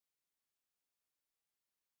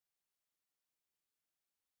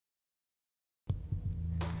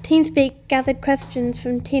Teenspeak gathered questions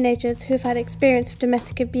from teenagers who have had experience of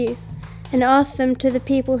domestic abuse and asked them to the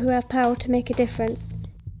people who have power to make a difference.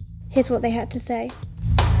 Here's what they had to say.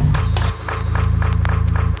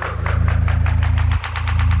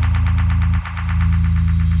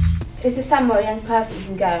 Is there somewhere a young person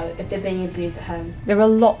can go if they're being abused at home? There are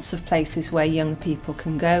lots of places where young people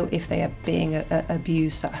can go if they are being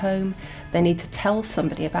abused at home. They need to tell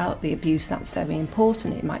somebody about the abuse. That's very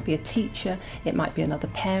important. It might be a teacher, it might be another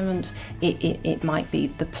parent, it might be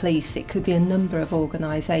the police, it could be a number of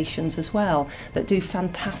organisations as well that do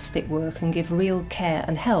fantastic work and give real care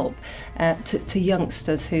and help to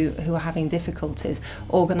youngsters who are having difficulties.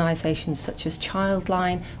 Organisations such as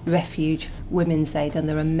ChildLine, Refuge, Women's Aid, and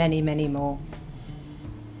there are many more.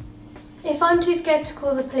 If I'm too scared to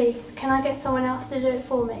call the police, can I get someone else to do it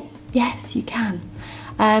for me? Yes, you can.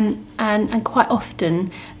 And quite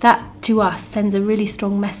often that to us sends a really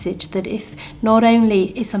strong message that if not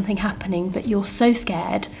only is something happening but you're so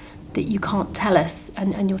scared that you can't tell us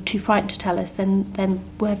and you're too frightened to tell us, then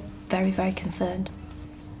we're very concerned.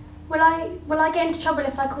 Will I get into trouble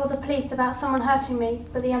if I call the police about someone hurting me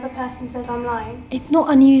but the other person says I'm lying? It's not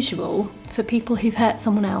unusual for people who've hurt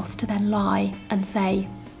someone else to then lie and say,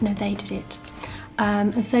 no, they did it.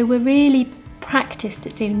 And so we're really practiced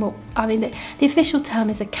at dealing with, the official term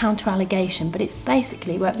is a counter-allegation, but it's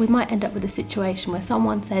basically where we might end up with a situation where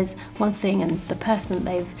someone says one thing and the person that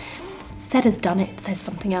they've said has done it says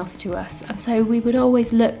something else to us. And so we would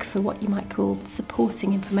always look for what you might call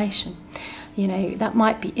supporting information. You know, that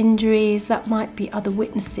might be injuries, that might be other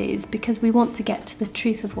witnesses, because we want to get to the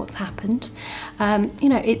truth of what's happened. You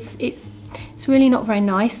know, it's really not very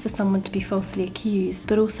nice for someone to be falsely accused,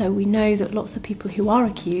 but also we know that lots of people who are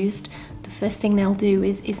accused, the first thing they'll do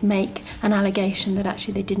is make an allegation that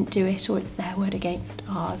actually they didn't do it or it's their word against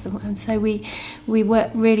ours. And so we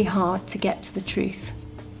work really hard to get to the truth.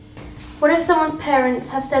 What if someone's parents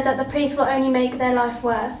have said that the police will only make their life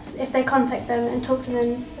worse if they contact them and talk to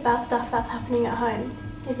them about stuff that's happening at home?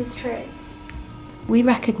 Is this true? We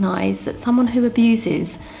recognise that someone who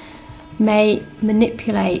abuses may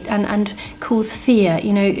manipulate and cause fear.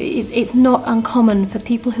 You know, it's not uncommon for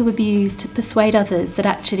people who abuse to persuade others that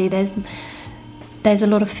actually there's a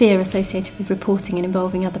lot of fear associated with reporting and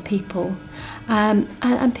involving other people.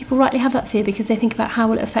 And people rightly have that fear because they think about how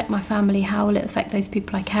will it affect my family, how will it affect those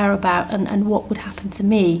people I care about, and what would happen to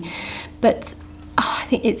me. But I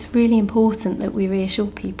think it's really important that we reassure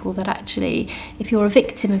people that actually if you're a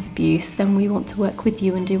victim of abuse, then we want to work with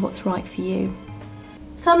you and do what's right for you.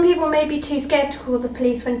 Some people may be too scared to call the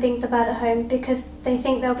police when things are bad at home because they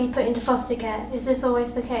think they'll be put into foster care. Is this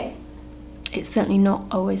always the case? It's certainly not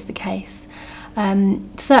always the case.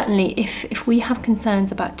 Certainly if we have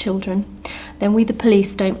concerns about children, then we the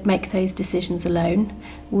police don't make those decisions alone.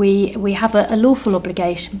 We have a lawful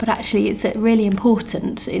obligation, but actually it's really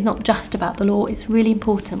important. It's not just about the law, it's really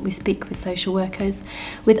important we speak with social workers,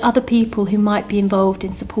 with other people who might be involved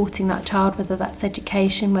in supporting that child, whether that's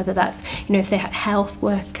education, whether that's, you know, if they had health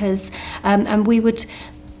workers, and we would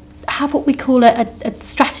have what we call a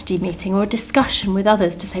strategy meeting or a discussion with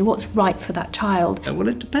others to say what's right for that child. Well,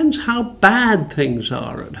 it depends how bad things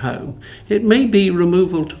are at home. It may be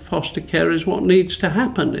removal to foster care is what needs to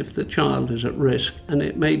happen if the child is at risk, and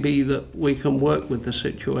it may be that we can work with the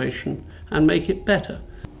situation and make it better.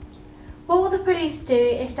 What will the police do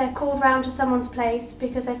if they're called round to someone's place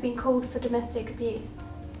because they've been called for domestic abuse?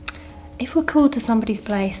 If we're called to somebody's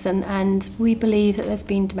place and we believe that there's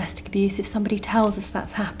been domestic abuse, if somebody tells us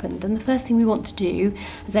that's happened, then the first thing we want to do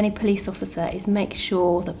as any police officer is make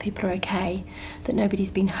sure that people are okay, that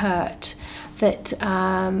nobody's been hurt, that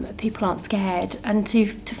people aren't scared, and to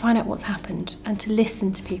find out what's happened and to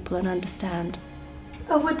listen to people and understand.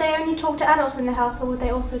 Or would they only talk to adults in the house, or would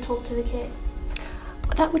they also talk to the kids?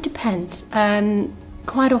 That would depend.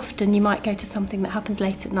 Quite often you might go to something that happens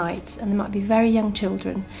late at night and there might be very young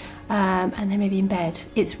children and they may be in bed.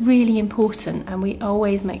 It's really important, and we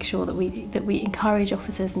always make sure that we encourage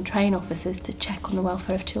officers and train officers to check on the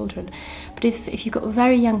welfare of children. But if you've got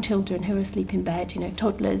very young children who are asleep in bed, you know,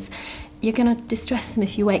 toddlers, you're going to distress them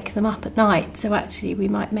if you wake them up at night. So actually we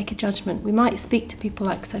might make a judgment. We might speak to people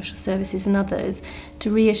like social services and others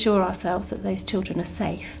to reassure ourselves that those children are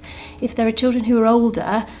safe. If there are children who are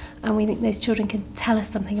older and we think those children can tell us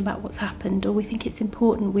something about what's happened, or we think it's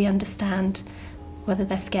important we understand whether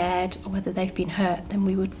they're scared or whether they've been hurt, then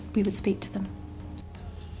we would speak to them.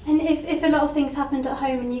 And if a lot of things happened at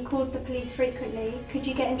home and you called the police frequently, could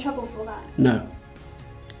you get in trouble for that? No,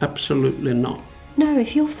 absolutely not. No,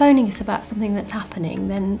 if you're phoning us about something that's happening,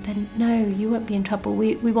 then no, you won't be in trouble.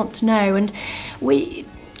 We want to know, and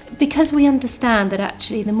because we understand that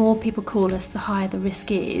actually the more people call us, the higher the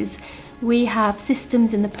risk is, we have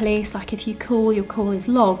systems in the police, like if you call, your call is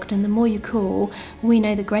logged, and the more you call, we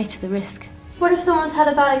know the greater the risk. What if someone's had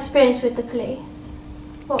a bad experience with the police?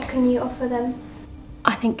 What can you offer them?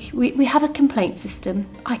 I think we have a complaint system.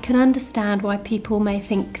 I can understand why people may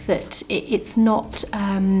think that it's not,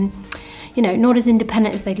 not as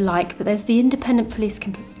independent as they'd like, but there's the Independent Police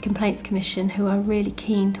Complaints Commission who are really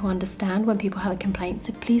keen to understand when people have a complaint.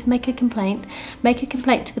 So please make a complaint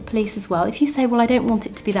to the police as well. If you say, well, I don't want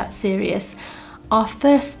it to be that serious, our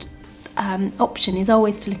first option is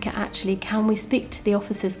always to look at actually, can we speak to the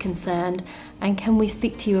officers concerned, and can we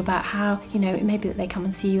speak to you about how, it may be that they come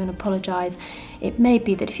and see you and apologise. It may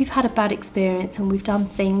be that if you've had a bad experience and we've done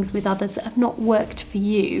things with others that have not worked for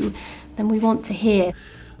you, then we want to hear.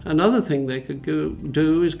 Another thing they could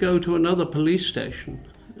do is go to another police station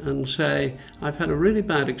and say, I've had a really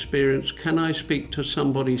bad experience, can I speak to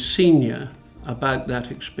somebody senior about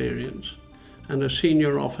that experience? And a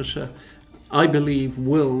senior officer, I believe,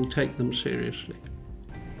 will take them seriously.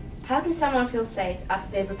 How can someone feel safe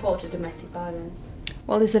after they've reported domestic violence?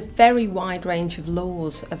 Well, there's a very wide range of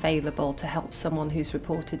laws available to help someone who's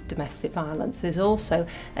reported domestic violence. There's also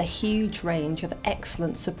a huge range of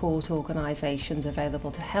excellent support organisations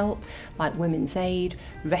available to help, like Women's Aid,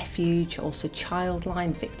 Refuge, also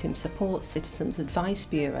ChildLine, Victim Support, Citizens Advice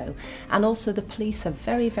Bureau, and also the police are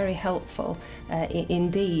very, very helpful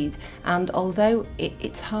indeed. And although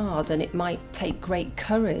it's hard and it might take great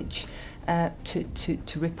courage to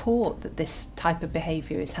report that this type of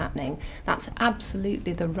behaviour is happening, that's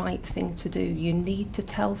absolutely the right thing to do. You need to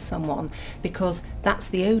tell someone, because that's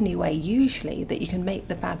the only way usually that you can make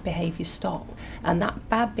the bad behaviour stop. And that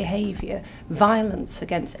bad behaviour, violence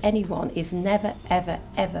against anyone, is never, ever,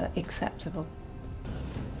 ever acceptable.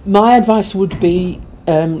 My advice would be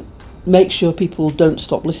make sure people don't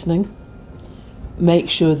stop listening. Make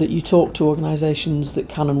sure that you talk to organisations that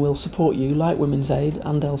can and will support you, like Women's Aid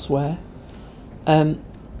and elsewhere.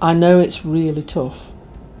 I know it's really tough,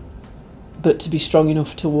 but to be strong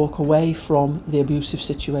enough to walk away from the abusive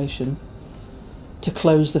situation, to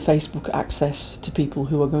close the Facebook access to people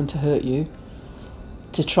who are going to hurt you,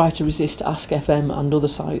 to try to resist Ask FM and other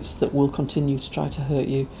sites that will continue to try to hurt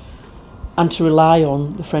you, and to rely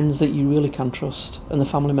on the friends that you really can trust and the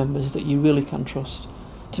family members that you really can trust,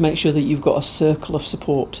 to make sure that you've got a circle of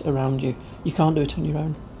support around you. You can't do it on your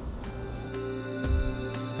own.